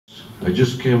I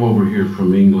just came over here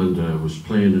from England. I was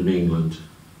playing in England.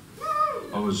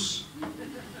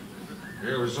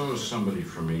 There was always somebody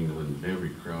from England in every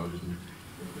crowd, isn't there?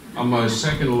 On my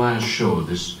second to last show,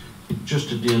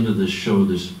 just at the end of this show,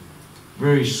 this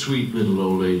very sweet little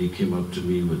old lady came up to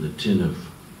me with a tin of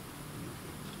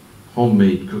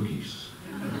homemade cookies.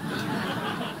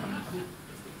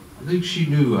 I think she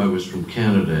knew I was from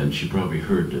Canada, and she probably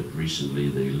heard that recently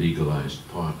they legalized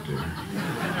pot there.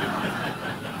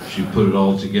 She put it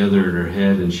all together in her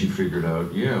head, and she figured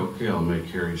out, yeah, okay, I'll make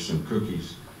Harry some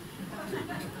cookies.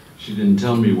 She didn't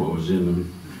tell me what was in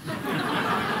them.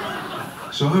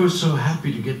 So I was so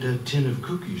happy to get that tin of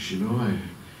cookies, you know. I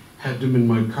had them in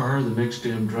my car. The next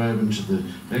day I'm driving to the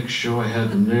next show. I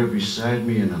had them there beside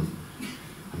me, and I'm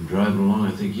driving along.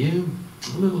 I think, yeah,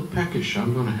 a little peckish.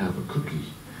 I'm going to have a cookie.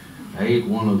 I ate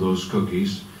one of those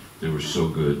cookies. They were so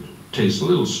good. Tastes a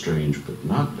little strange, but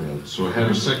not bad. So I had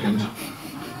a second.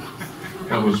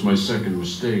 That was my second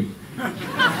mistake.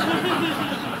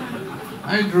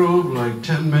 I drove like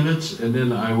 10 minutes, and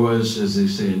then I was, as they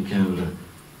say in Canada,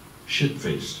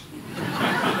 shit-faced.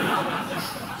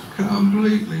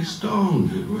 Completely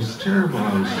stoned. It was terrible.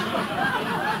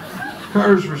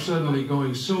 Cars were suddenly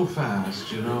going so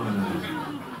fast, you know, and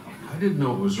I didn't know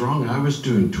what was wrong. I was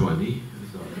doing 20.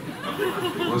 I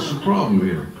thought, what's the problem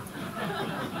here?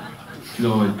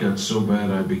 No, it got so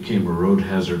bad I became a road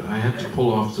hazard. I had to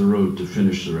pull off the road to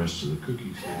finish the rest of the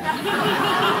cookies.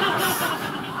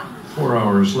 4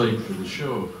 hours late for the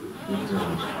show. But,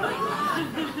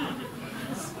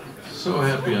 so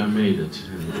happy I made it.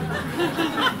 And,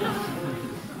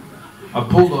 I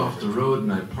pulled off the road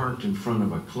and I parked in front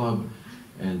of a club,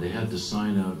 and they had the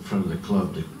sign out in front of the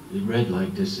club. It read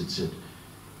like this. It said,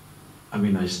 I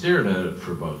mean, I stared at it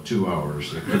for about 2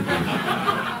 hours.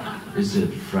 It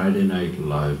said Friday night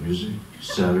live music,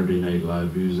 Saturday night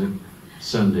live music,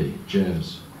 Sunday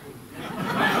jazz.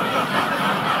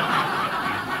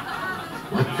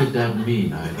 What could that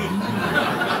mean? I don't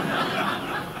know.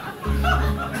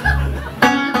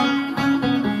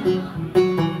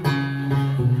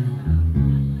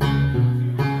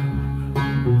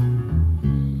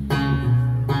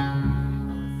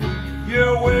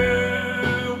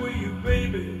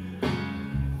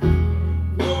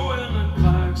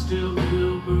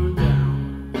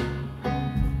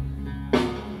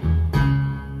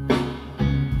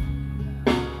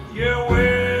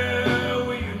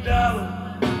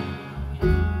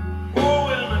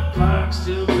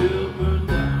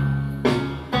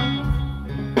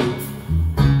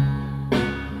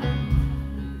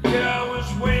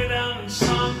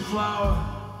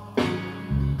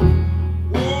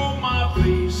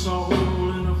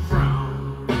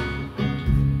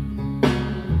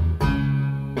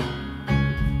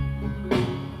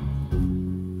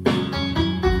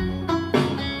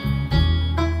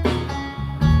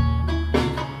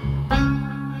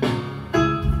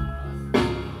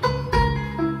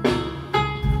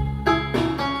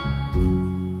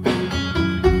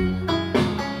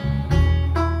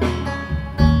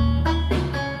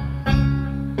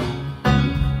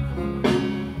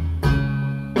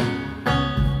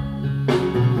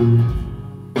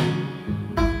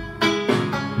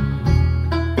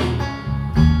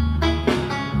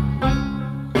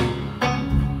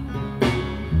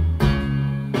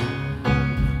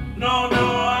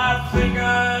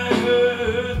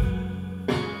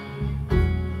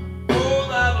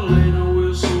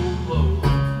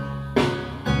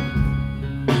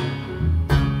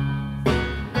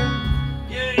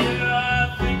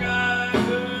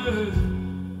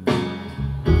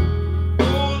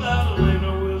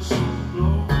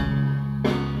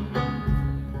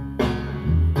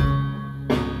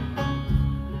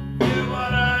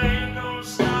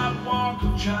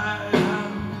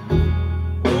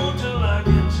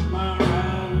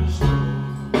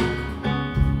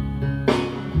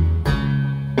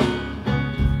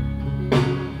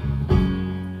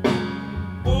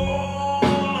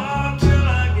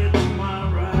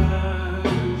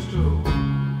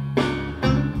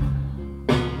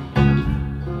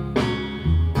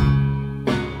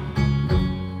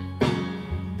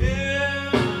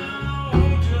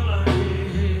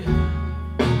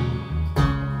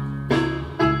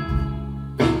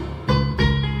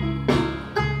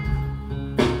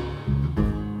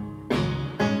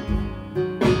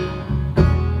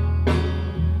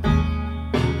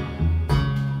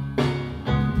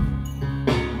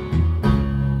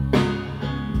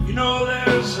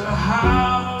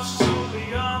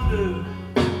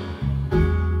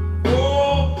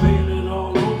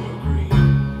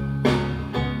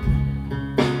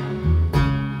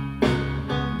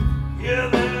 Yeah,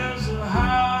 there's a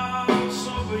house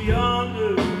over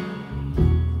yonder,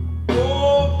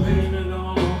 oh, painted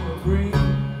on green.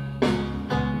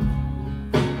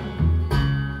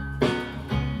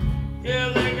 Yeah,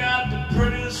 they got the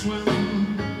prettiest women